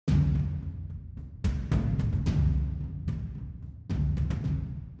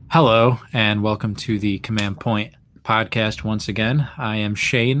Hello, and welcome to the Command Point podcast once again. I am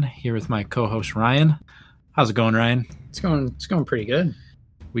Shane, here with my co-host Ryan. How's it going, Ryan? It's going pretty good.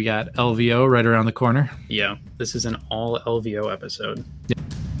 We got LVO right around the corner. Yeah, this is an all LVO episode.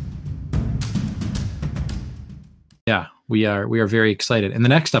 Yeah, we are very excited. And the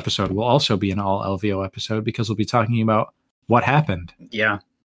next episode will also be an all LVO episode because we'll be talking about what happened. Yeah,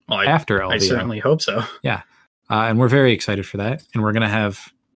 well, after LVO. I certainly hope so. Yeah, and we're very excited for that. And we're going to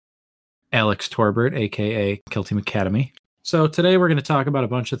have Alex Torbert, aka Kill Team Academy. So today we're going to talk about a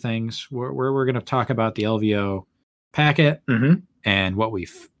bunch of things. We're going to talk about the LVO packet and what we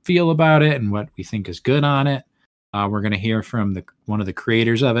feel about it and what we think is good on it. We're going to hear from one of the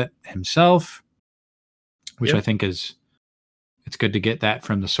creators of it himself, which I think it's good to get that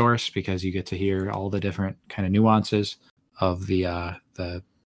from the source because you get to hear all the different kind of nuances of the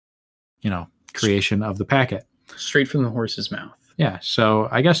creation of the packet. Straight from the horse's mouth. Yeah. So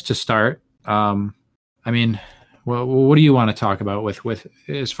I guess to start, what do you want to talk about with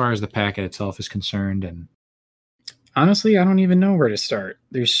as far as the packet itself is concerned? And honestly, I don't even know where to start.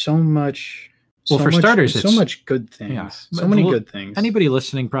 There's so much. Well, for starters, so much good things. Yeah, so many good things. Anybody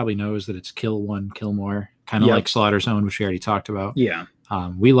listening probably knows that it's kill one, kill more, kind of like Slaughter Zone, which we already talked about. Yeah.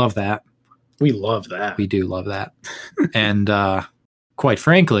 We love that. We love that. We do love that. And quite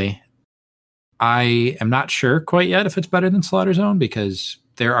frankly, I am not sure quite yet if it's better than Slaughter Zone because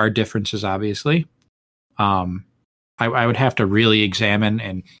there are differences, obviously. I would have to really examine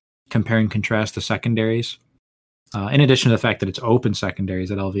and compare and contrast the secondaries. In addition to the fact that it's open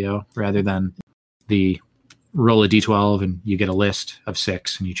secondaries at LVO rather than the roll a d12 and you get a list of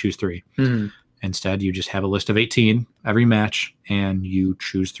 6 and you choose 3. Mm-hmm. Instead, you just have a list of 18 every match and you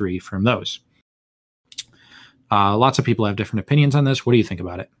choose 3 from those. Lots of people have different opinions on this. What do you think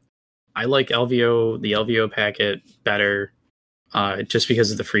about it? I like the LVO packet better just because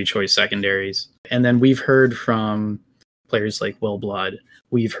of the free choice secondaries. And then we've heard from players like Will Blood.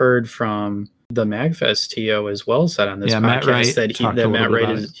 We've heard from the Magfest TO as well said on this podcast Matt Wright that Matt Wright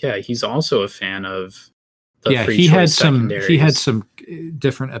is he's also a fan of the free choice secondaries. He had some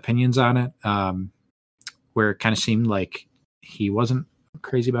different opinions on it where it kind of seemed like he wasn't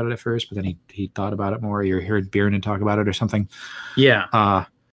crazy about it at first, but then he thought about it more. You heard Biernan talk about it or something. Yeah.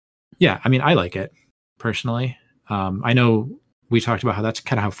 Yeah, I mean, I like it personally. I know we talked about how that's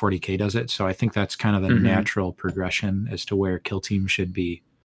kind of how 40K does it, so I think that's kind of the natural progression as to where Kill Team should be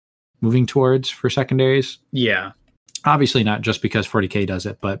moving towards for secondaries. Yeah. Obviously not just because 40K does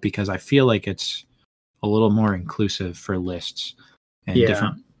it, but because I feel like it's a little more inclusive for lists and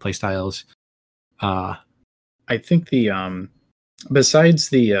different playstyles. I think the besides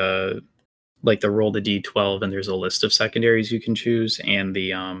the like the roll the d12 and there's a list of secondaries you can choose and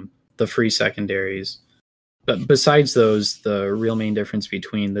the free secondaries. But besides those, the real main difference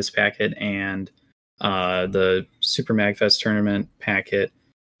between this packet and the Super Magfest tournament packet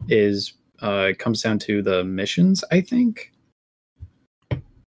is comes down to the missions, I think.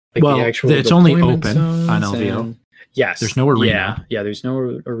 Like it's only open on LVO. Yes. There's no arena. Yeah, there's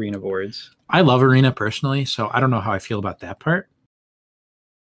no arena boards. I love arena personally, so I don't know how I feel about that part.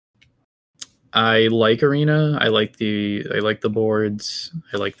 I like arena. I like the boards.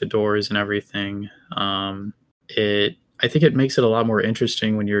 I like the doors and everything. I think it makes it a lot more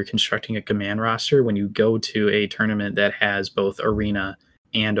interesting when you're constructing a command roster when you go to a tournament that has both arena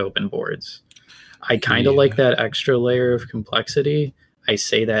and open boards. I kind of like that extra layer of complexity. I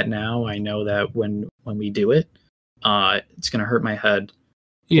say that now. I know that when we do it, it's going to hurt my head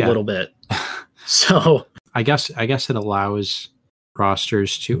a little bit. So I guess it allows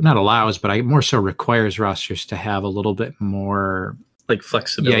rosters to not allows, but I more so requires rosters to have a little bit more like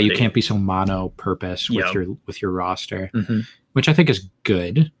flexibility. Yeah, you can't be so mono purpose with your roster, which I think is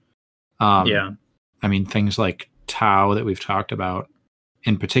good. I mean things like Tau that we've talked about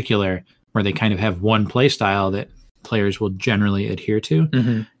in particular, where they kind of have one play style that players will generally adhere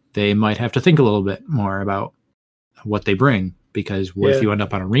to. They might have to think a little bit more about what they bring because if you end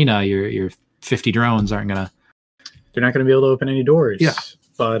up on arena, your 50 drones they're not going to be able to open any doors. Yeah.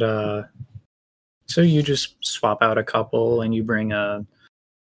 But so you just swap out a couple and you bring an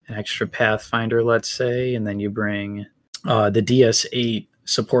extra Pathfinder, let's say, and then you bring the DS8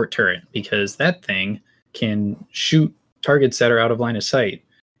 support turret because that thing can shoot targets that are out of line of sight.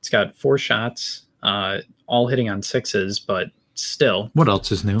 It's got 4 shots, all hitting on 6s, but still. What else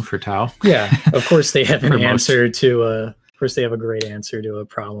is new for Tau? Yeah, of course they have an answer to of course they have a great answer to a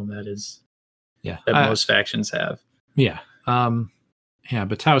problem that most factions have. Yeah.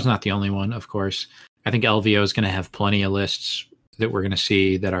 But Tau's not the only one, of course. I think LVO is going to have plenty of lists that we're going to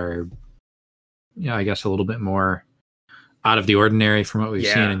see that are, I guess a little bit more out of the ordinary from what we've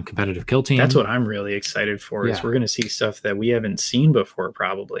Yeah. seen in competitive kill team. That's what I'm really excited for. Is Yeah. we're going to see stuff that we haven't seen before,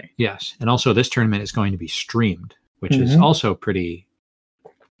 probably. Yes, and also this tournament is going to be streamed, which is Mhm. also pretty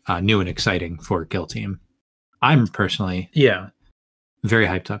new and exciting for Kill Team. I'm personally Yeah. very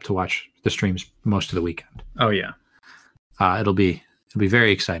hyped up to watch the streams most of the weekend. Oh yeah. It'll be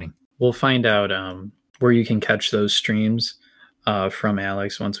very exciting. We'll find out where you can catch those streams from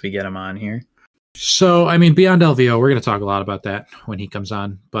Alex once we get him on here. So, I mean, beyond LVO, we're going to talk a lot about that when he comes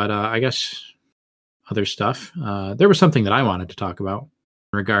on. But I guess other stuff. There was something that I wanted to talk about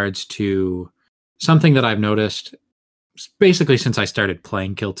in regards to something that I've noticed basically since I started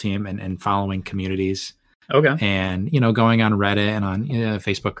playing Kill Team and following communities Okay. and, going on Reddit and on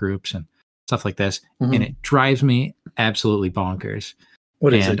Facebook groups and stuff like this. Mhm. And it drives me absolutely bonkers.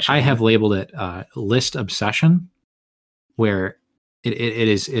 What is And it? I Shane? have labeled it list obsession, where it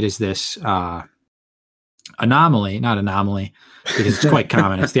is this anomaly, not anomaly, because it's quite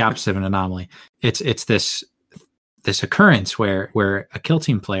common. It's the opposite of an anomaly. It's this occurrence where a Kill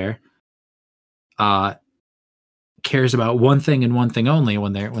Team player cares about one thing and one thing only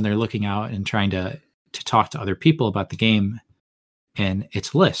when they're looking out and trying to talk to other people about the game, and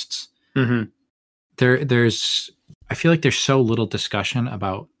it's lists. Mhm. There's I feel like there's so little discussion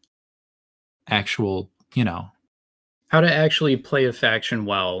about actual, How to actually play a faction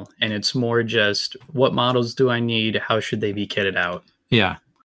well, and it's more just what models do I need? How should they be kitted out? yeah.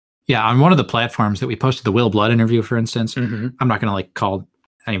 On one of the platforms that we posted the Will Blood interview, for instance, Mhm. I'm not going to call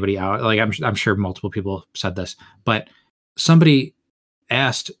anybody out. I'm sure multiple people said this, but somebody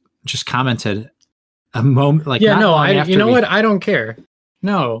just commented a moment Yeah, not no, long after you know we- what? I don't care.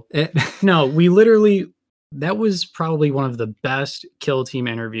 No, it- no, we literally, that was probably one of the best Kill Team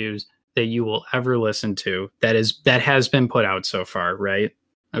interviews that you will ever listen to. That has been put out so far, right?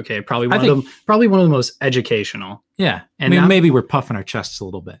 Okay, probably one of the most educational. yeah. And Maybe we're puffing our chests a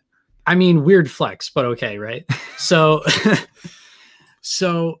little bit. I mean, weird flex, but okay, right? So,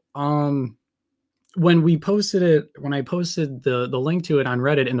 when I posted the link to it on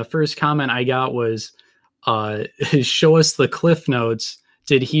Reddit, and the first comment I got was, show us the cliff notes.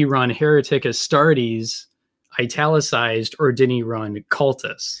 Did he run Heretic Astartes italicized, or did he run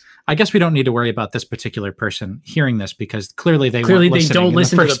Cultus? I guess we don't need to worry about this particular person hearing this, because clearly they Clearly weren't they don't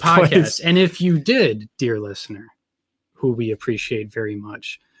listen in to the first place. podcast. And if you did, dear listener, who we appreciate very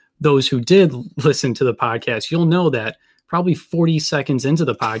much, those who did listen to the podcast, you'll know that probably 40 seconds into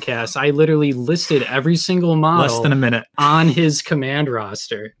the podcast, I literally listed every single model Less than a minute. on his command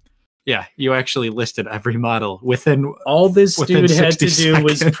roster. Yeah, you actually listed every model within. All this Within dude had to 60 do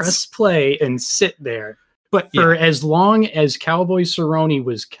was seconds. press play and sit there But for as long as Cowboy Cerrone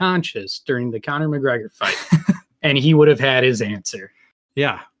was conscious during the Conor McGregor fight, and he would have had his answer.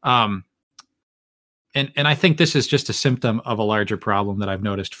 yeah. And I think this is just a symptom of a larger problem that I've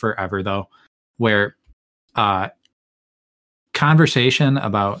noticed forever, though, where conversation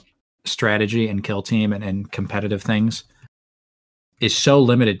about strategy and Kill Team and competitive things is so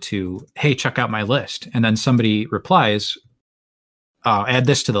limited to, hey, check out my list. And then somebody replies, add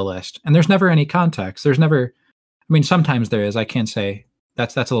this to the list. And there's never any context. There's never, sometimes there is. I can't say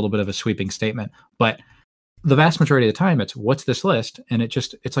that's a little bit of a sweeping statement, but the vast majority of the time it's what's this list? And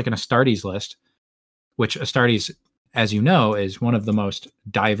it's like an Astartes list, which Astartes, as you know, is one of the most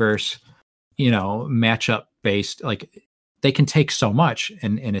diverse, matchup based, they can take so much,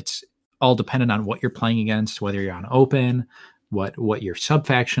 and it's all dependent on what you're playing against, whether you're on open, what your sub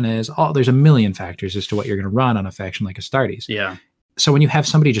faction is. There's a million factors as to what you're going to run on a faction like Astartes. Yeah. So when you have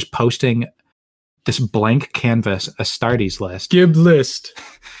somebody just posting this blank canvas Astartes list, Gib list.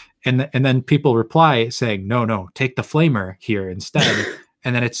 and then people reply saying, no, take the flamer here instead.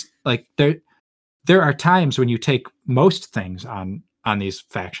 And then it's like there are times when you take most things on these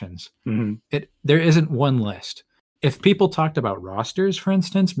factions. Mm-hmm. There isn't one list. If people talked about rosters, for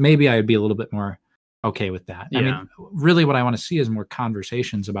instance, maybe I would be a little bit more okay with that. Yeah. Really what I want to see is more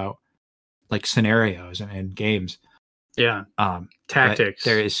conversations about scenarios and games. Yeah. Tactics.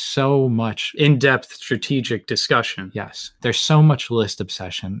 There is so much in-depth strategic discussion. Yes. There's so much list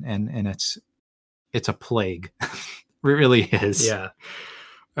obsession, and it's a plague. It really is. Yeah.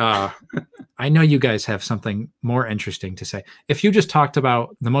 I know you guys have something more interesting to say. If you just talked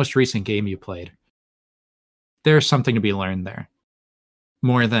about the most recent game you played, there's something to be learned there.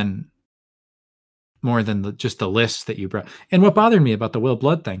 More than just the list that you brought. And what bothered me about the Will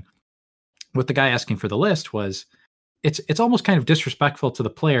Blood thing, with the guy asking for the list, was it's almost kind of disrespectful to the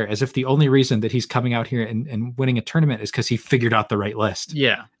player, as if the only reason that he's coming out here and winning a tournament is because he figured out the right list.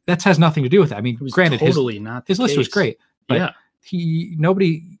 Yeah. That has nothing to do with it. Granted, totally not his list was great, but yeah.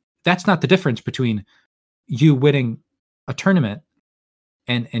 that's not the difference between you winning a tournament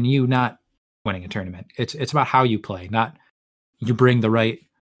and you not winning a tournament. It's about how you play, not you bring the right,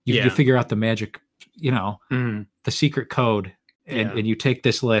 you figure out the magic, the secret code, and you take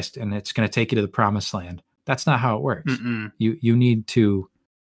this list and it's going to take you to the promised land. That's not how it works. You need to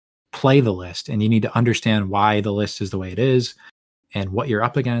play the list, and you need to understand why the list is the way it is and what you're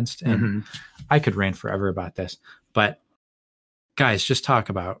up against. And I could rant forever about this, but guys, just talk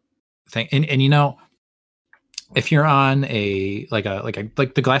about thing. And if you're on like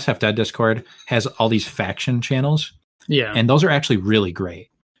the Glass Half Dead Discord has all these faction channels. Yeah. And those are actually really great.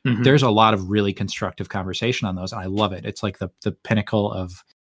 There's a lot of really constructive conversation on those, and I love it. It's like the pinnacle of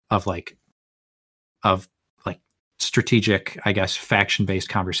strategic, I guess, faction-based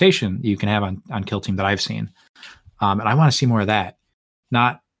conversation you can have on Kill Team that I've seen. And I want to see more of that.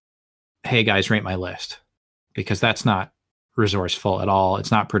 Not, hey guys, rate my list, because that's not resourceful at all.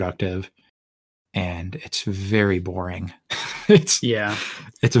 It's not productive, and it's very boring. It's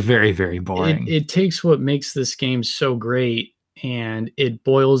very, very boring. It takes what makes this game so great, and it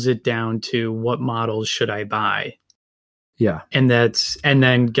boils it down to what models should I buy. Yeah. And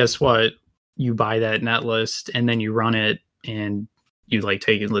then guess what? You buy that net list and then you run it, and you like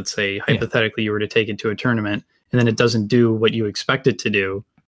take it, let's say hypothetically you were to take it to a tournament, and then it doesn't do what you expect it to do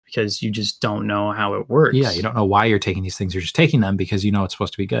because you just don't know how it works. Yeah, you don't know why you're taking these things. You're just taking them because you know it's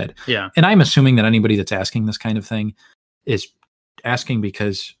supposed to be good. Yeah. And I'm assuming that anybody that's asking this kind of thing is asking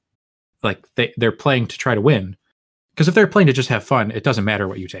because like they're playing to try to win. Because if they're playing to just have fun, it doesn't matter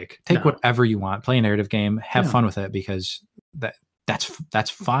what you take. Take whatever you want, play a narrative game, have fun with it, because that's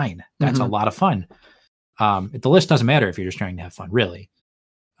fine. That's a lot of fun. The list doesn't matter if you're just trying to have fun, really.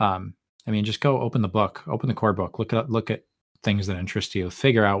 I mean, just go open the book, open the core book, look at things that interest you,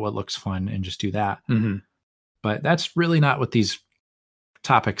 figure out what looks fun, and just do that. But that's really not what these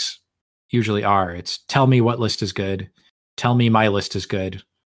topics usually are. It's tell me what list is good. Tell me my list is good.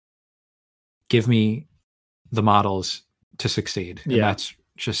 Give me the models to succeed. And that's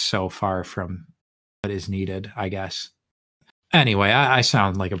just so far from what is needed, I guess. Anyway, I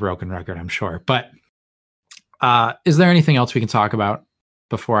sound like a broken record, I'm sure. But is there anything else we can talk about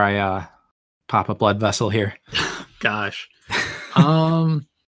before I pop a blood vessel here? Gosh. I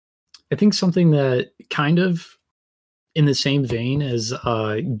think something that kind of in the same vein as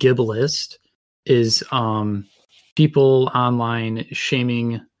Gib list is people online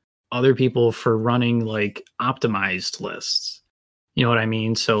shaming other people for running like optimized lists. You know what I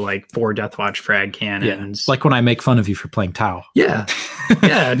mean? So like 4 Deathwatch frag cannons. Yeah. Like when I make fun of you for playing Tau. Yeah.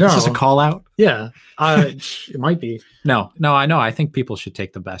 Yeah. No. Is this a call out? Yeah. It might be. No, I know. I think people should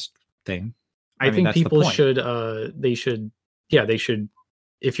take the best thing. I mean, think people should, they should,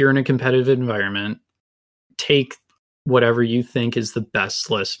 if you're in a competitive environment, take whatever you think is the best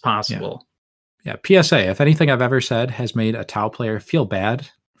list possible. Yeah. PSA, if anything I've ever said has made a Tau player feel bad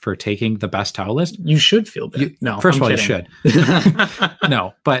for taking the best Tau list, you should feel bad. First of all, you should.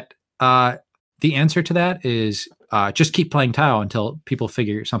 No, but the answer to that is just keep playing Tau until people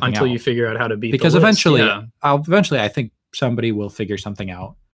figure something out. Until you figure out how to beat because the list. eventually I think somebody will figure something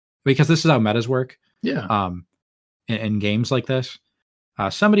out, because this is how metas work. Yeah. In games like this,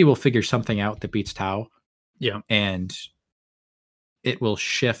 somebody will figure something out that beats Tau. Yeah. And it will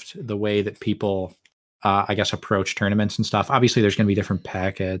shift the way that people I guess approach tournaments and stuff. Obviously there's going to be different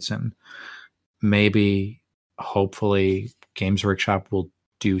packets, and maybe hopefully Games Workshop will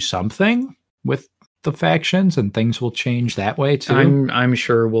do something with the factions and things will change that way too. I'm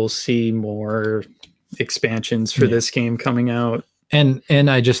sure we'll see more expansions for this game coming out. And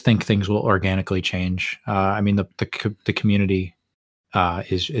I just think things will organically change. I mean, the community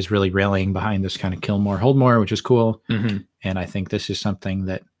is really rallying behind this kind of kill more, hold more, which is cool. And I think this is something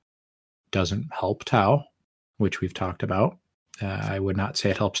that doesn't help Tau, which we've talked about. I would not say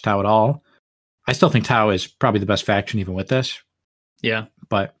it helps Tau at all. I still think Tau is probably the best faction even with this. Yeah.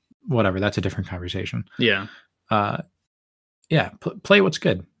 But whatever, that's a different conversation. Yeah. Play what's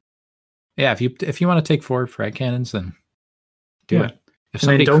good. Yeah, if you want to take 4 frag cannons, then do it. If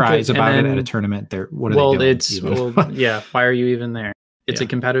somebody cries about it at a tournament, what are they doing? Why are you even there? It's a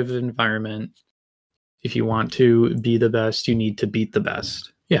competitive environment. If you want to be the best, you need to beat the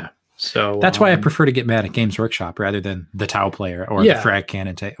best. Yeah. So that's why I prefer to get mad at Games Workshop rather than the Tau player or the frag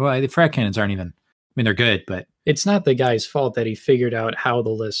cannon. Well, the frag cannons aren't even, I mean, they're good, but it's not the guy's fault that he figured out how the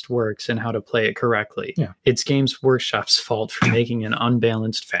list works and how to play it correctly. Yeah. It's Games Workshop's fault for making an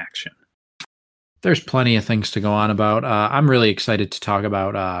unbalanced faction. There's plenty of things to go on about. I'm really excited to talk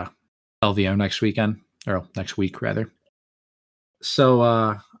about LVO next week, rather. So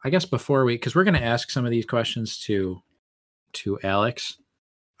I guess because we're going to ask some of these questions to Alex.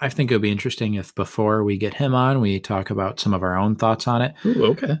 I think it would be interesting if before we get him on, we talk about some of our own thoughts on it. Ooh,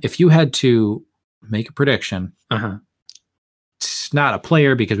 okay. If you had to make a prediction, Uh-huh. it's not a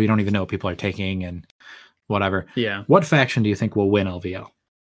player because we don't even know what people are taking and whatever. Yeah. What faction do you think will win LVO?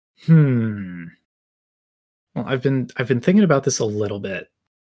 Well, I've been thinking about this a little bit.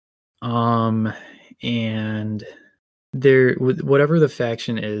 And there, whatever the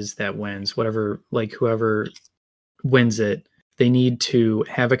faction is that wins, whoever wins it, they need to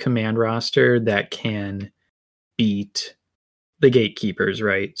have a command roster that can beat the gatekeepers,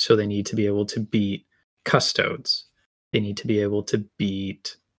 right? So they need to be able to beat custodes. They need to be able to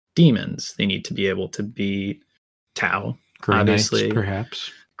beat demons. They need to be able to beat Tau. Grey obviously. Knights,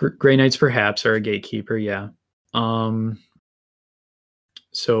 perhaps. Grey Knights perhaps are a gatekeeper, yeah.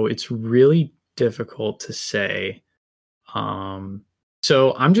 So it's really difficult to say.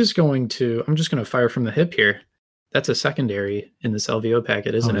 So I'm just going to fire from the hip here. That's a secondary in this LVO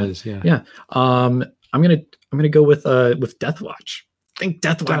packet, isn't it? It is, yeah. Yeah. I'm gonna go with Deathwatch. I think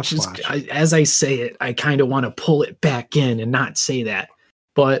Deathwatch is, as I say it, I kind of want to pull it back in and not say that.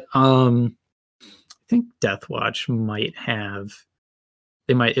 But I think Deathwatch might have.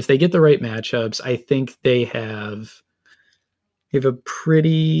 They might, if they get the right matchups. I think they have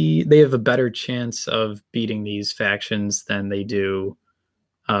a better chance of beating these factions than they did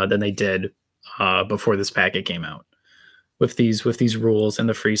before this packet came out. With these rules and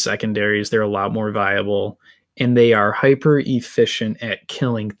the free secondaries, they're a lot more viable, and they are hyper efficient at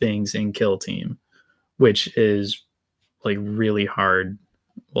killing things in Kill Team, which is like really hard.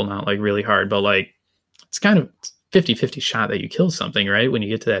 Well, not like really hard, but like it's kind of 50-50 shot that you kill something, right? When you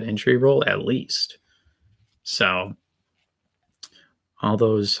get to that entry roll, at least. So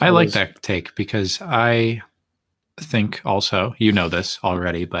I like that take because I think also, you know this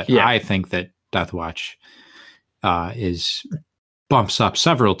already, but yeah. I think that Deathwatch bumps up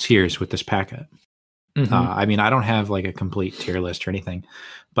several tiers with this packet. Mm-hmm. I mean, I don't have like a complete tier list or anything,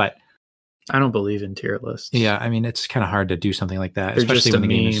 but I don't believe in tier lists. Yeah, I mean, it's kind of hard to do something like that, They're especially just when a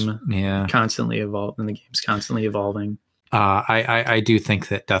the game is constantly evolving. The game's constantly evolving. I do think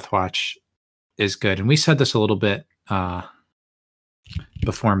that Deathwatch is good, and we said this a little bit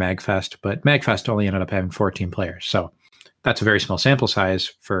before MagFest, but MagFest only ended up having 14 players, so that's a very small sample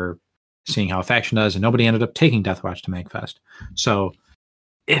size for seeing how a faction does, and nobody ended up taking Deathwatch to MagFest. So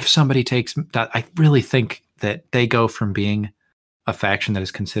if somebody takes that, I really think that they go from being a faction that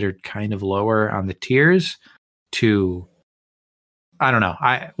is considered kind of lower on the tiers to, I don't know.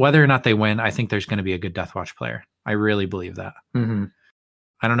 Whether or not they win, I think there's going to be a good Deathwatch player. I really believe that. Mm-hmm.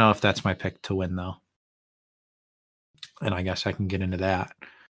 I don't know if that's my pick to win though. And I guess I can get into that.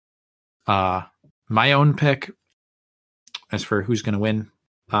 My own pick as for who's going to win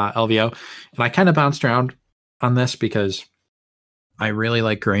LVO. And I kind of bounced around on this because I really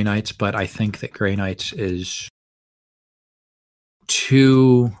like Grey Knights, but I think that Grey Knights is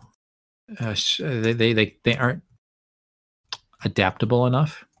too they aren't adaptable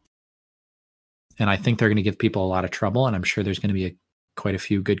enough, and I think they're going to give people a lot of trouble, and I'm sure there's going to be quite a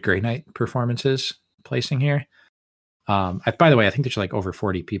few good Grey Knight performances placing here. By the way, I think there's like over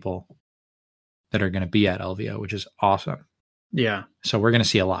 40 people that are going to be at LVO, which is awesome. Yeah, so we're going to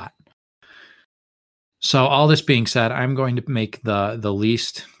see a lot. So all this being said, I'm going to make the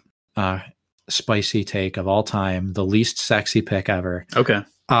least spicy take of all time, the least sexy pick ever. Okay.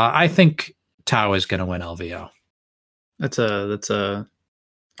 I think Tau is going to win LVO. That's a.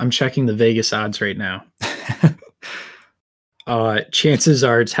 I'm checking the Vegas odds right now. Chances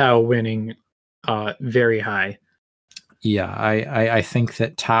are Tau winning, very high. Yeah, I think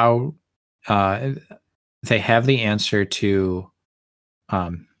that Tau, they have the answer to,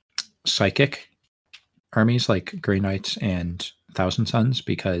 psychic armies like Grey Knights and Thousand Suns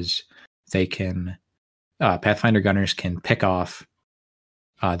because they can Pathfinder gunners can pick off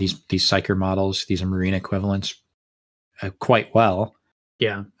these psyker models, these marine equivalents, quite well.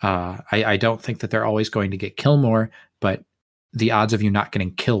 Yeah. I don't think that they're always going to get kill more, but the odds of you not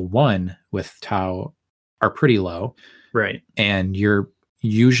getting kill one with Tau are pretty low. Right. And you're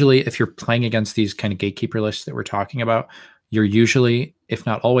usually, if you're playing against these kind of gatekeeper lists that we're talking about, you're usually, if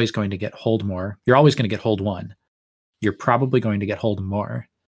not always, going to get hold more. You're always going to get hold one. You're probably going to get hold more.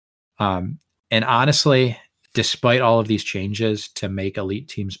 And honestly, despite all of these changes to make elite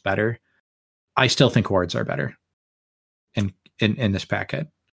teams better, I still think hordes are better in this packet.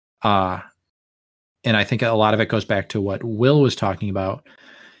 And I think a lot of it goes back to what Will was talking about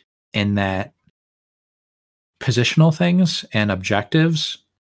in that positional things and objectives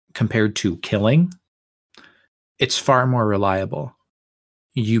compared to killing, it's far more reliable.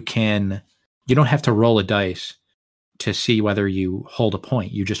 You don't have to roll a dice to see whether you hold a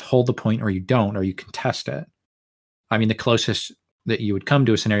point. You just hold the point or you don't, or you contest it. I mean, the closest that you would come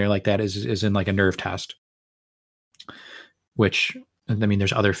to a scenario like that is in like a nerve test, which, I mean,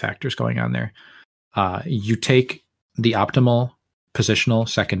 there's other factors going on there. You take the optimal positional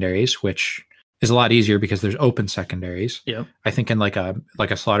secondaries, which is a lot easier because there's open secondaries. Yep. I think in like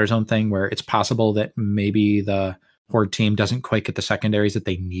a slaughter zone thing where it's possible that maybe the Horde team doesn't quite get the secondaries that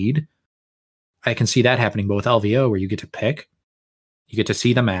they need. I can see that happening, but with LVO, where you get to pick, you get to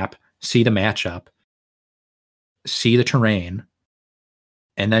see the map, see the matchup, see the terrain,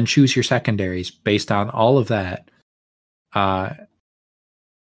 and then choose your secondaries based on all of that.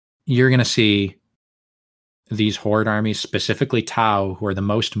 You're going to see these Horde armies, specifically Tau, who are the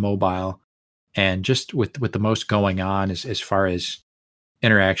most mobile and just with the most going on as far as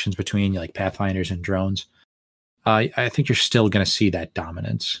interactions between like Pathfinders and drones. I think you're still going to see that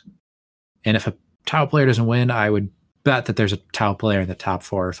dominance. And if a Tau player doesn't win, I would bet that there's a Tau player in the top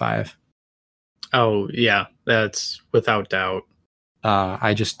 4 or 5. Oh, yeah, that's without doubt.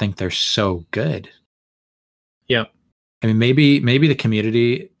 I just think they're so good. Yep. I mean, maybe the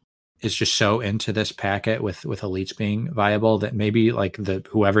community is just so into this packet with elites being viable that maybe like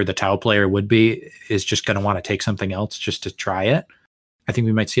whoever the Tau player would be is just going to want to take something else just to try it. I think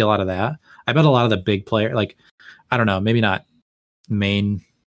we might see a lot of that. I bet a lot of the big player, like, I don't know, maybe not main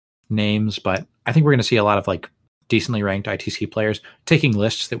names, but I think we're going to see a lot of like decently ranked ITC players taking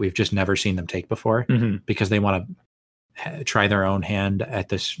lists that we've just never seen them take before because they want to try their own hand at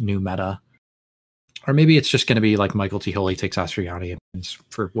this new meta. Or maybe it's just going to be like Michael T. Holy takes Asuryani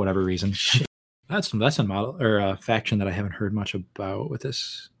for whatever reason. That's a model or a faction that I haven't heard much about with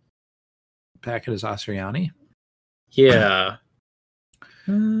this packet is Asuryani. Yeah.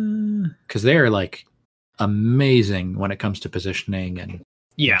 Because they're like amazing when it comes to positioning and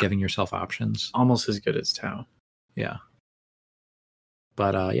giving yourself options. Almost as good as Tau. Yeah.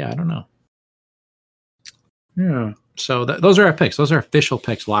 But I don't know. Yeah. So those are our picks. Those are official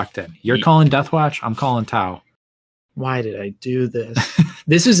picks locked in. You're calling Deathwatch. I'm calling Tau. Why did I do this?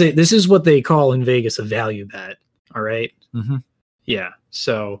 This is what they call in Vegas a value bet. All right. Mm-hmm. Yeah.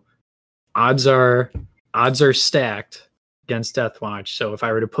 So odds are stacked against Deathwatch. So if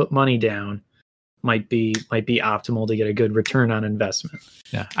I were to put money down, might be optimal to get a good return on investment.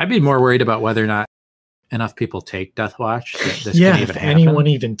 Yeah, I'd be more worried about whether or not enough people take Deathwatch. This can even if happen. Anyone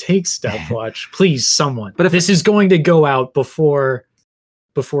even takes Deathwatch, please, someone. But if this is going to go out before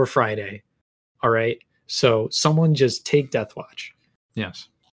Friday, all right. So someone just take Deathwatch. Yes,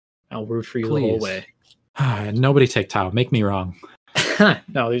 I'll root for you please. The whole way. Nobody take Tau. Make me wrong.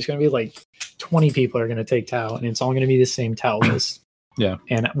 No, there's going to be like 20 people are going to take Tau, and it's all going to be the same Tau list. Yeah,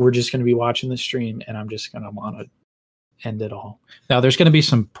 and we're just going to be watching the stream, and I'm just going to want to end it all. Now, there's going to be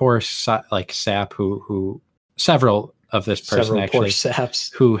some poor like sap who several of this person actually poor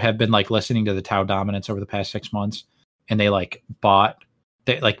saps who have been like listening to the Tau dominance over the past 6 months, and they like bought.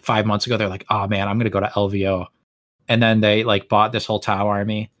 They like 5 months ago, they're like, oh man, I'm going to go to LVO, and then they like bought this whole Tau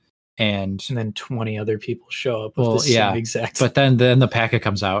army. And then 20 other people show up with the same exact. But then the packet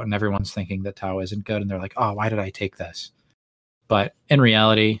comes out and everyone's thinking that Tau isn't good, and they're like, oh, why did I take this? But in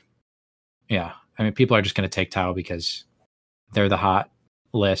reality, yeah, I mean, people are just going to take Tau because they're the hot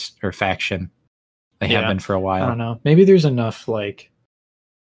list or faction. They have been for a while. I don't know. Maybe there's enough like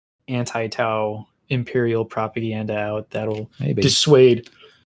anti-Tau imperial propaganda out that'll dissuade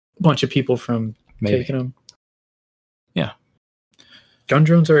a bunch of people from taking them. Yeah. Gun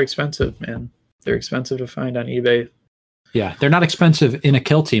drones are expensive, man. They're expensive to find on eBay. Yeah, they're not expensive in a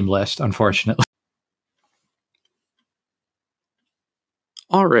kill team list, unfortunately.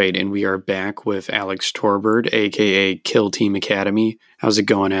 All right, and we are back with Alex Torbert, aka Kill Team Academy. How's it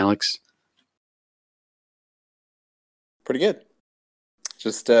going, Alex? Pretty good.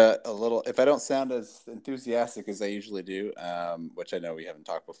 Just a little, if I don't sound as enthusiastic as I usually do, which I know we haven't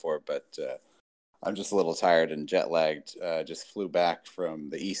talked before, but I'm just a little tired and jet lagged. Just flew back from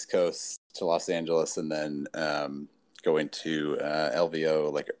the East Coast to Los Angeles and then going to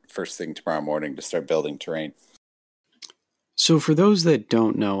LVO like first thing tomorrow morning to start building terrain. So for those that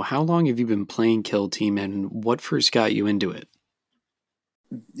don't know, how long have you been playing Kill Team and what first got you into it?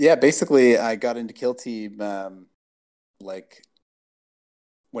 Yeah, basically I got into Kill Team like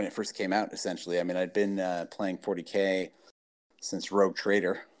when it first came out, essentially. I mean, I'd been playing 40K since Rogue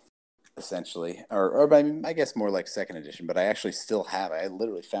Trader, essentially. Or I guess more like second edition, but I actually still have it. I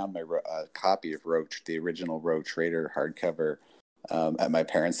literally found my copy of the original Rogue Trader hardcover at my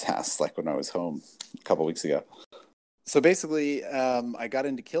parents' house, like when I was home a couple weeks ago. So basically, I got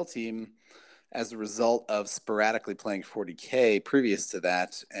into Kill Team as a result of sporadically playing 40K previous to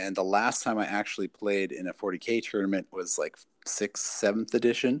that. And the last time I actually played in a 40K tournament was like 6th, 7th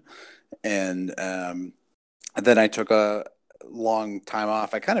edition. And then I took a long time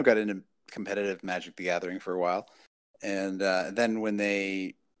off. I kind of got into competitive Magic the Gathering for a while. And then when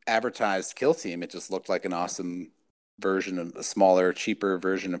they advertised Kill Team, it just looked like an awesome version of a smaller, cheaper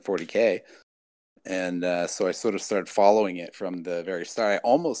version of 40K. And so I sort of started following it from the very start. I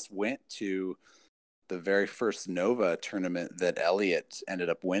almost went to the very first Nova tournament that Elliot ended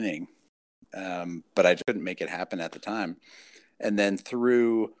up winning, but I couldn't make it happen at the time. And then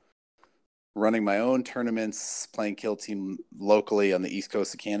through running my own tournaments, playing Kill Team locally on the East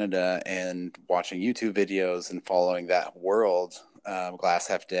Coast of Canada, and watching YouTube videos and following that world, Glass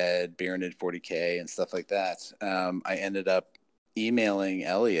Half Dead, Baronid 40K, and stuff like that, I ended up emailing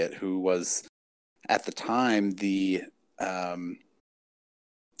Elliot, who was at the time the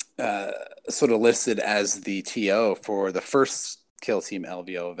sort of listed as the TO for the first Kill Team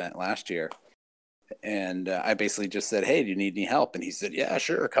LVO event last year. And I basically just said, hey, do you need any help? And he said, yeah,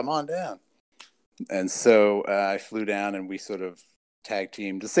 sure, come on down. And so I flew down and we sort of tag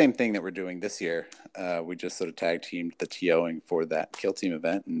teamed the same thing that we're doing this year. We just sort of tag teamed the TOing for that Kill Team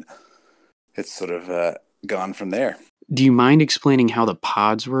event, and it's sort of gone from there. Do you mind explaining how the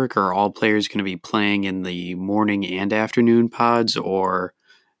pods work? Are all players going to be playing in the morning and afternoon pods, or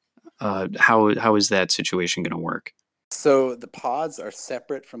how is that situation going to work? So the pods are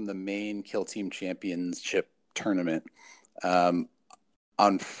separate from the main Kill Team Championship tournament.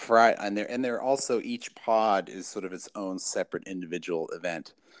 On Friday, and they're also, each pod is sort of its own separate individual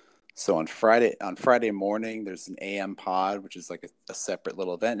event. So on Friday morning, there's an AM pod, which is like a separate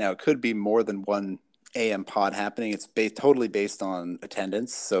little event. Now, it could be more than one AM pod happening. It's totally based on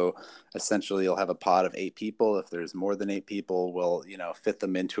attendance. So essentially, you'll have a pod of 8 people. If there's more than 8 people, we'll fit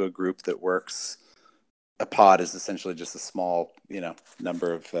them into a group that works. A pod is essentially just a small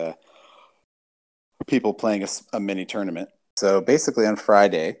number of people playing a mini tournament. So basically, on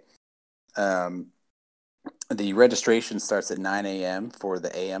Friday, the registration starts at 9 a.m. for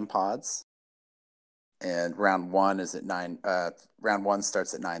the AM pods, and round one is at 9. Round one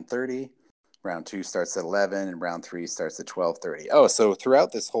starts at 9:30. Round 2 starts at 11, and round 3 starts at 12:30. Oh, so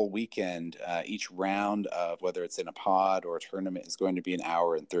throughout this whole weekend, each round of whether it's in a pod or a tournament is going to be an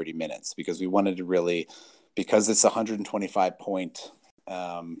hour and 30 minutes, because we wanted to really, because it's 125 point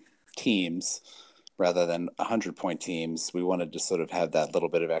teams rather than 100-point teams, we wanted to sort of have that little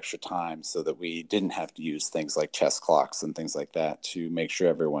bit of extra time so that we didn't have to use things like chess clocks and things like that to make sure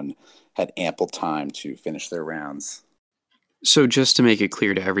everyone had ample time to finish their rounds. So just to make it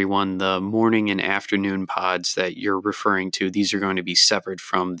clear to everyone, the morning and afternoon pods that you're referring to, these are going to be separate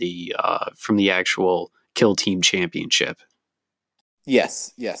from the actual Kill Team Championship.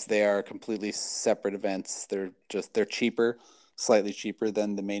 Yes, they are completely separate events. They're cheaper, slightly cheaper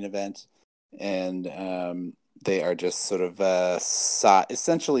than the main event, and they are just sort of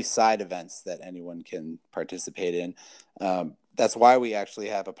essentially side events that anyone can participate in. That's why we actually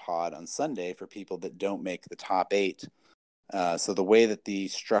have a pod on Sunday for people that don't make the top 8. So the way that the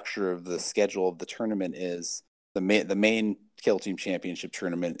structure of the schedule of the tournament is, the main Kill Team Championship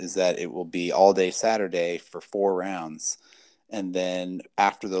tournament is that it will be all day Saturday for 4 rounds. And then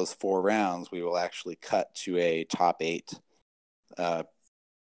after those 4 rounds, we will actually cut to a top 8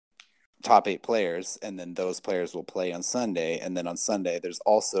 players, and then those players will play on Sunday. And then on Sunday, there's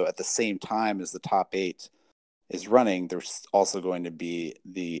also, at the same time as the top 8 is running, there's also going to be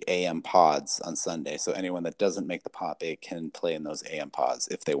the AM pods on Sunday. So anyone that doesn't make the top 8 can play in those AM pods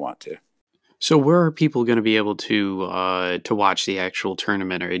if they want to. So where are people going to be able to watch the actual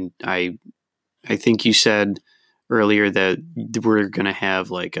tournament? I think you said earlier that we're going to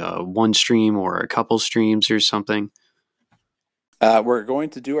have like one stream or a couple streams or something. We're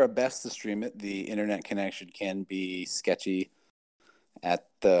going to do our best to stream it. The internet connection can be sketchy at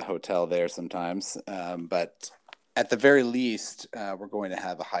the hotel there sometimes, but at the very least, we're going to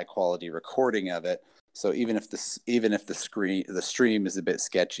have a high quality recording of it. So even if the stream is a bit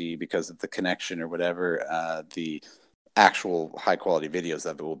sketchy because of the connection or whatever, the actual high quality videos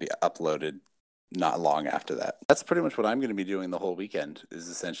of it will be uploaded not long after that. That's pretty much what I'm going to be doing the whole weekend, is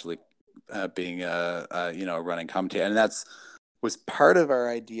essentially being a running commentator, and that's was part of our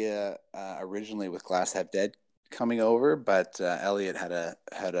idea originally with Glass Half Dead coming over, but Elliot had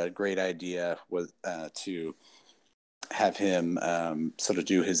a great idea was to have him sort of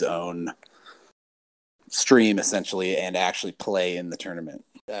do his own stream essentially and actually play in the tournament.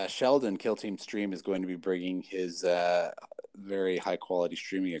 Sheldon, Kill Team Stream, is going to be bringing his very high quality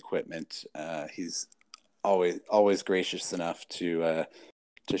streaming equipment. He's always gracious enough to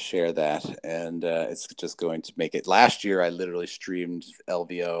to share that, and it's just going to make it. Last year, I literally streamed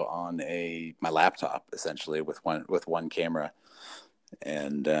LVO on my laptop, essentially with one camera,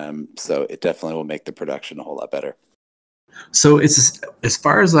 and so it definitely will make the production a whole lot better. So it's, as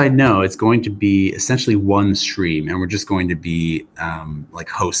far as I know, it's going to be essentially one stream, and we're just going to be like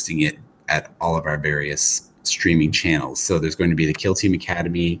hosting it at all of our various streaming channels. So there's going to be the Kill Team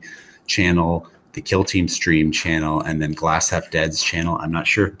Academy channel, the Kill Team Stream channel, and then Glass Half Dead's channel. I'm not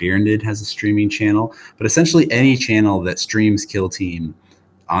sure if Byrondid has a streaming channel, but essentially any channel that streams Kill Team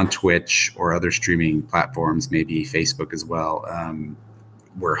on Twitch or other streaming platforms, maybe Facebook as well.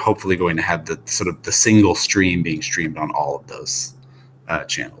 We're hopefully going to have the sort of the single stream being streamed on all of those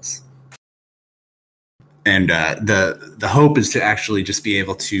channels. And the hope is to actually just be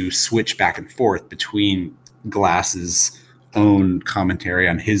able to switch back and forth between Glass's own commentary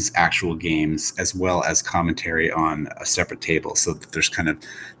on his actual games as well as commentary on a separate table, so that there's kind of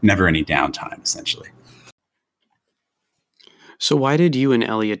never any downtime, essentially. So why did you and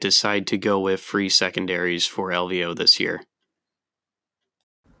Elliot decide to go with free secondaries for LVO this year?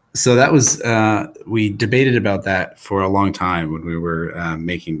 So that was, we debated about that for a long time when we were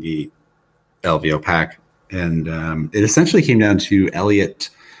making the LVO pack. And it essentially came down to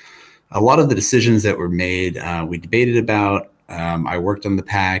Elliot. A lot of the decisions that were made, we debated about. I worked on the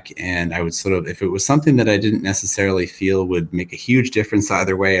pack, and I would sort of, if it was something that I didn't necessarily feel would make a huge difference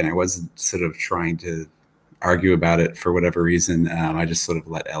either way, and I wasn't sort of trying to argue about it for whatever reason, I just sort of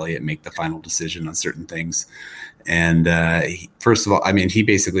let Elliot make the final decision on certain things. And first of all, I mean, he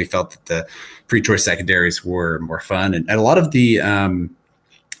basically felt that the free choice secondaries were more fun, and a lot of the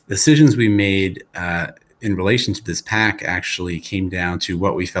decisions we made in relation to this pack actually came down to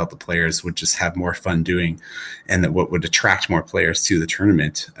what we felt the players would just have more fun doing, and that what would attract more players to the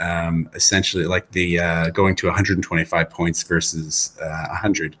tournament. Essentially, like the going to 125 points versus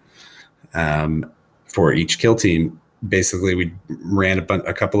 100 for each kill team. Basically, we ran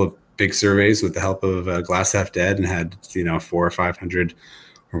a couple of big surveys with the help of Glass Half Dead, and had 400 or 500,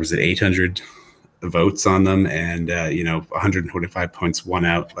 or was it 800 votes on them, and 125 points won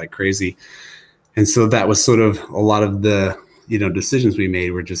out like crazy. And so that was sort of a lot of the decisions we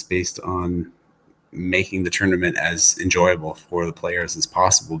made were just based on making the tournament as enjoyable for the players as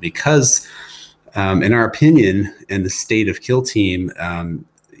possible, because in our opinion, and the state of Kill Team,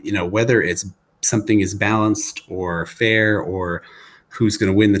 whether it's something is balanced or fair, or who's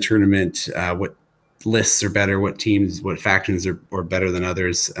going to win the tournament, what lists are better, what teams, what factions are better than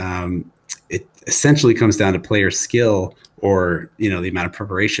others. It essentially comes down to player skill, or the amount of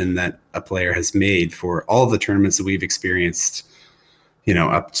preparation that a player has made for all of the tournaments that we've experienced,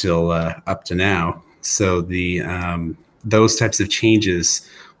 up to now. So the those types of changes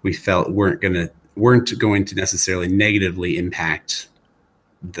we felt weren't going to necessarily negatively impact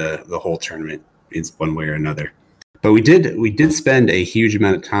the whole tournament in one way or another. But we did spend a huge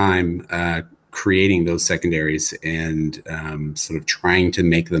amount of time creating those secondaries, and sort of trying to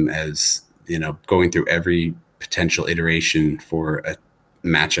make them as, going through every potential iteration for a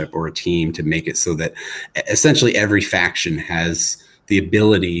matchup or a team, to make it so that essentially every faction has the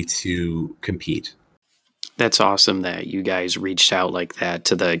ability to compete. That's awesome that you guys reached out like that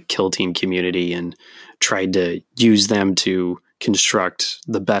to the Kill Team community and tried to use them to construct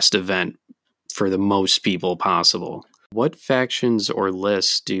the best event for the most people possible. What factions or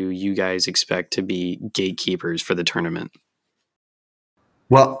lists do you guys expect to be gatekeepers for the tournament?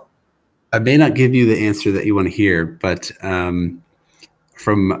 Well, I may not give you the answer that you want to hear, but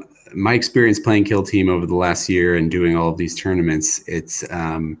from my experience playing Kill Team over the last year and doing all of these tournaments,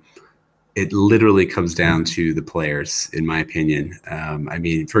 it literally comes down to the players, in my opinion. I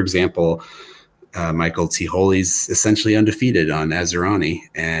mean, for example, Michael T. Holy's essentially undefeated on Asuryani,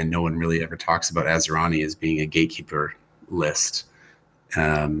 and no one really ever talks about Asuryani as being a gatekeeper list.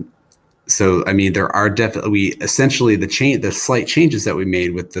 So, I mean, there are definitely the slight changes that we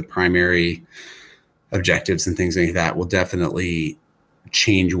made with the primary objectives and things like that will definitely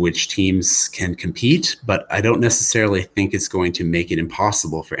change which teams can compete, but I don't necessarily think it's going to make it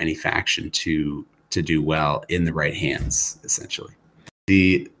impossible for any faction to do well in the right hands, essentially.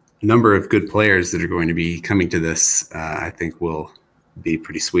 The number of good players that are going to be coming to this, I think, will be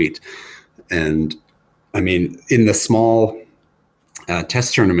pretty sweet. And I mean, in the small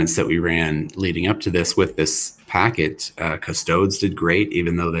test tournaments that we ran leading up to this with this packet, Custodes did great,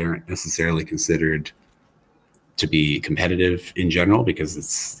 even though they aren't necessarily considered to be competitive in general, because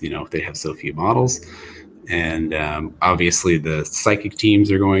it's, they have so few models. And obviously the psychic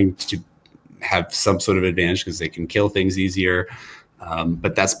teams are going to have some sort of advantage because they can kill things easier.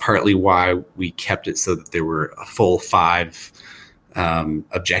 But that's partly why we kept it so that there were a full 5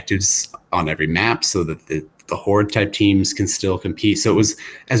 objectives on every map so that the horde type teams can still compete. So it was,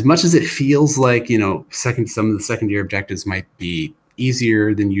 as much as it feels like, some of the secondary objectives might be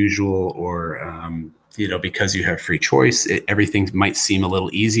easier than usual, or because you have free choice, everything might seem a little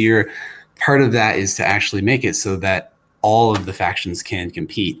easier. Part of that is to actually make it so that all of the factions can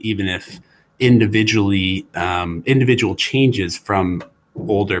compete, even if individual changes from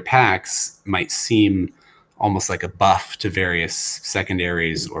older packs might seem almost like a buff to various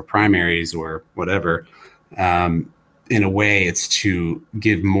secondaries or primaries or whatever. In a way, it's to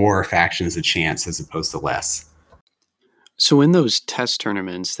give more factions a chance as opposed to less. So in those test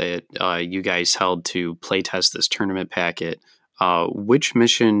tournaments that you guys held to play test this tournament packet, which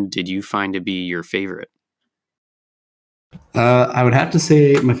mission did you find to be your favorite? I would have to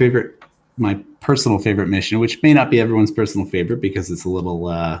say my personal favorite mission, which may not be everyone's personal favorite because it's a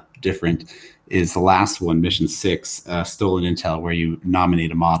little different, is the last one, Mission 6, Stolen Intel, where you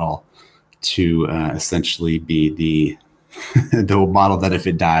nominate a model to essentially be the the model that if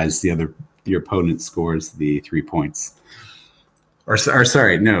it dies, your opponent scores the 3 points. Or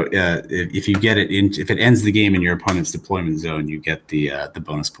sorry, no. If you get it if it ends the game in your opponent's deployment zone, you get the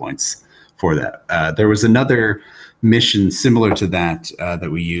bonus points for that. There was another mission similar to that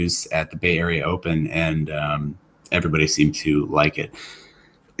that we used at the Bay Area Open, and everybody seemed to like it.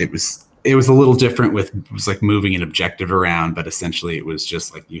 It was a little different it was like moving an objective around, but essentially it was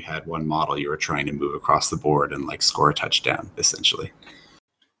just like you had one model you were trying to move across the board and like score a touchdown, essentially.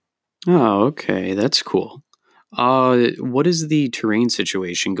 Oh, okay. That's cool. What is the terrain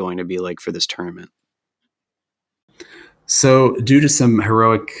situation going to be like for this tournament? So due to some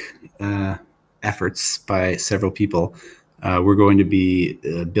heroic efforts by several people, we're going to be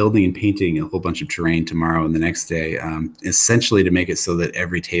building and painting a whole bunch of terrain tomorrow and the next day, essentially to make it so that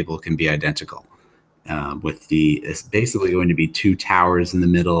every table can be identical. It's basically going to be 2 towers in the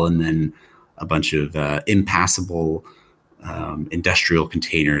middle and then a bunch of impassable industrial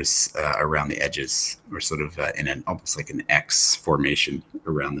containers around the edges, or sort of in almost like an X formation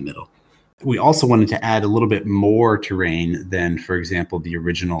around the middle. We also wanted to add a little bit more terrain than, for example, the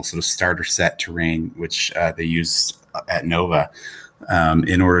original sort of starter set terrain, which they used at Nova,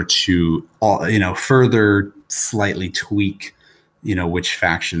 in order to further slightly tweak which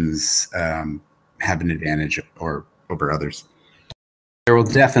factions have an advantage or over others. There will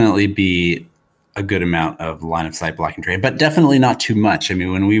definitely be a good amount of line of sight blocking terrain, but definitely not too much. I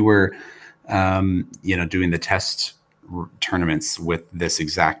mean, when we were doing the test tournaments with this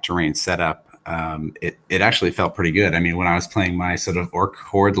exact terrain setup, it actually felt pretty good. I mean, when I was playing my sort of Orc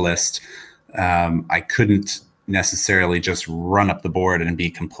Horde list, I couldn't necessarily just run up the board and be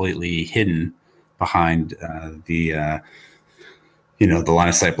completely hidden behind the line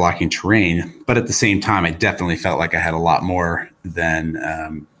of sight blocking terrain. But at the same time, I definitely felt like I had a lot more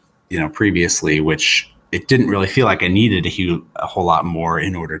than previously, which it didn't really feel like I needed a whole lot more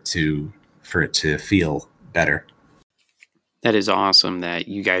in order for it to feel better. That is awesome that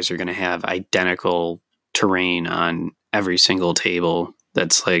you guys are going to have identical terrain on every single table.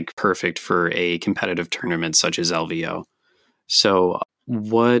 That's like perfect for a competitive tournament such as LVO. So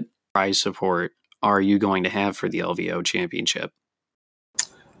what prize support are you going to have for the LVO championship?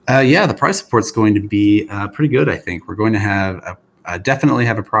 The prize support is going to be pretty good, I think. We're going to have definitely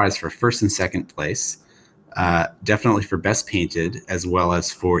have a prize for first and second place, definitely for best painted, as well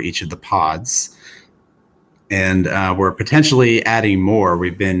as for each of the pods. And we're potentially adding more.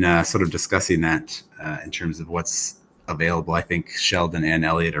 We've been sort of discussing that in terms of what's available. I think Sheldon and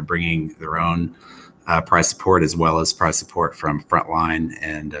Elliot are bringing their own prize support, as well as prize support from Frontline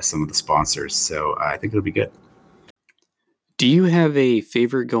and some of the sponsors. So I think it'll be good. Do you have a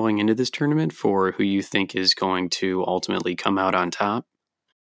favorite going into this tournament for who you think is going to ultimately come out on top?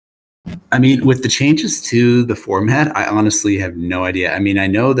 I mean, with the changes to the format, I honestly have no idea. I mean, I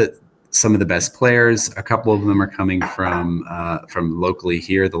know that some of the best players, a couple of them are coming from locally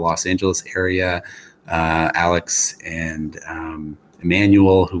here, the Los Angeles area. Alex and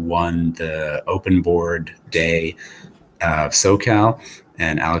Emmanuel, who won the open board day of SoCal,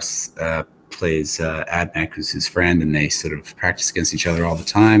 and Alex plays Admech, who's his friend, and they sort of practice against each other all the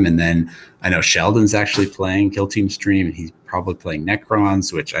time. And then I know Sheldon's actually playing Kill Team Stream, and he's probably playing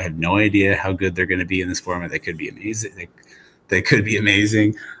Necrons, which I have no idea how good they're going to be in this format. They could be amazing. They could be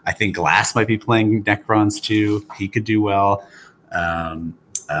amazing. I think Glass might be playing Necrons too. He could do well.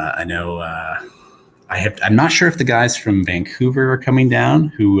 I know. I'm not sure if the guys from Vancouver are coming down.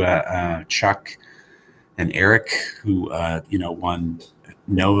 Who Chuck and Eric, who won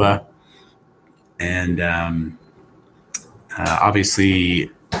Nova, and obviously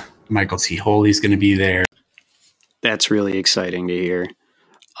Michael T. Holy's going to be there. That's really exciting to hear.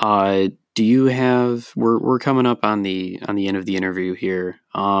 Do you have? We're coming up on the end of the interview here.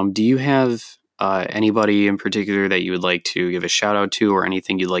 Do you have anybody in particular that you would like to give a shout out to, or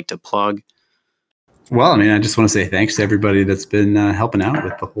anything you'd like to plug? Well, I mean, I just want to say thanks to everybody that's been helping out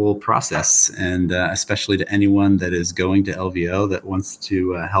with the whole process, and especially to anyone that is going to LVO that wants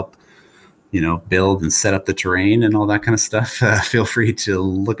to help, build and set up the terrain and all that kind of stuff. Feel free to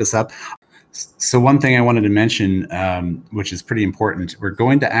look us up. So one thing I wanted to mention, which is pretty important, we're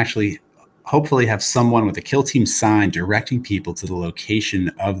going to actually hopefully have someone with a Kill Team sign directing people to the location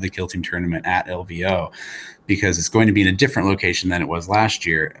of the Kill Team tournament at LVO, because it's going to be in a different location than it was last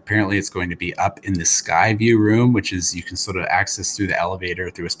year. Apparently it's going to be up in the Skyview room, which is you can sort of access through the elevator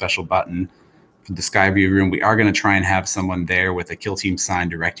through a special button for the Skyview room. We are going to try and have someone there with a Kill Team sign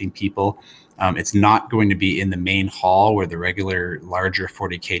directing people. It's not going to be in the main hall where the regular larger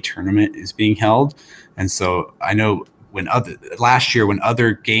 40K tournament is being held. And so I know last year when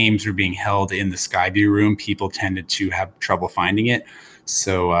other games were being held in the Skyview room, people tended to have trouble finding it.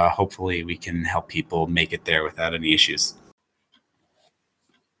 So hopefully we can help people make it there without any issues.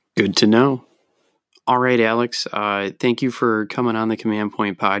 Good to know. All right, Alex, thank you for coming on the Command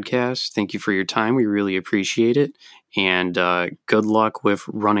Point podcast. Thank you for your time. We really appreciate it. And good luck with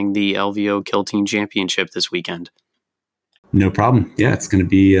running the LVO Kill Team Championship this weekend. No problem. Yeah, it's going to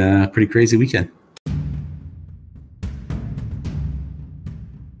be a pretty crazy weekend.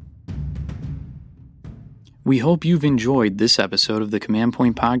 We hope you've enjoyed this episode of the Command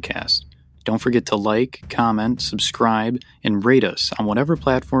Point podcast. Don't forget to like, comment, subscribe, and rate us on whatever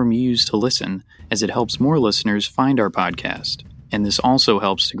platform you use to listen, as it helps more listeners find our podcast. And this also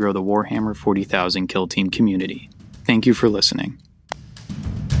helps to grow the Warhammer 40,000 Kill Team community. Thank you for listening.